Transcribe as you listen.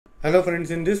Hello friends,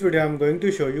 in this video I am going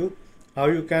to show you how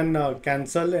you can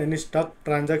cancel any stuck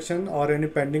transaction or any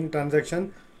pending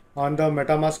transaction on the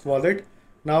Metamask wallet.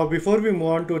 Now before we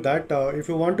move on to that, if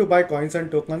you want to buy coins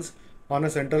and tokens on a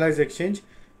centralized exchange,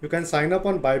 you can sign up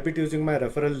on Bybit using my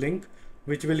referral link,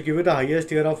 which will give you the highest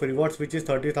tier of rewards, which is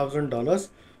 $30,000,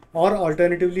 or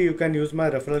alternatively you can use my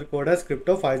referral code as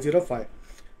crypto505,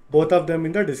 both of them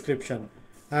in the description.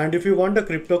 And if you want the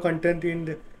crypto content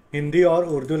in Hindi or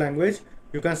Urdu language,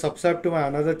 you can subscribe to my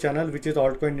another channel, which is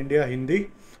Altcoin India Hindi.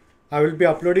 I will be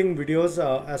uploading videos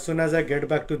as soon as I get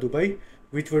back to Dubai,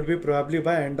 which would be probably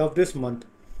by end of this month.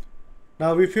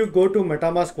 Now if you go to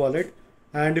Metamask wallet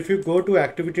and if you go to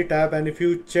activity tab and if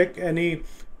you check any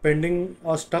pending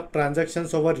or stuck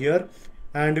transactions over here,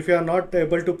 and if you are not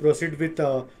able to proceed with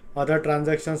other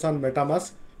transactions on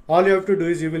Metamask, all you have to do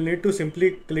is you will need to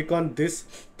simply click on this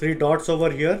three dots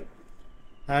over here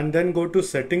and then go to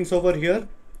settings over here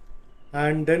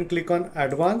and then click on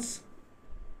advanced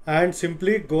and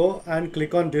simply go and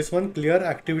click on this one, clear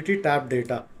activity tab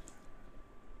data.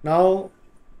 Now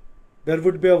there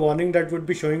would be a warning that would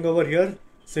be showing over here.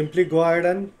 Simply go ahead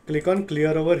and click on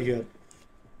clear over here.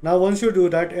 Now once you do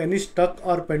that, any stuck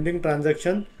or pending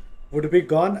transaction would be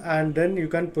gone and then you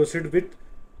can proceed with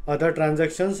other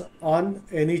transactions on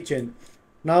any chain.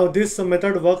 Now this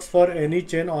method works for any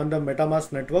chain on the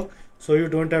Metamask network, so you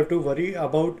don't have to worry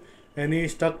about any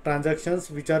stuck transactions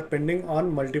which are pending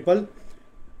on multiple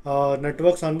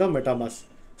networks on the Metamask.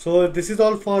 So this is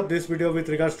all for this video with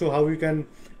regards to how you can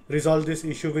resolve this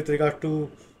issue with regard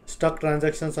to stuck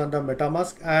transactions on the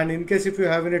Metamask. And in case if you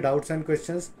have any doubts and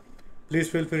questions, please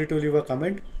feel free to leave a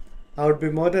comment. I would be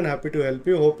more than happy to help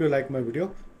you. Hope you like my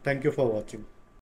video. Thank you for watching.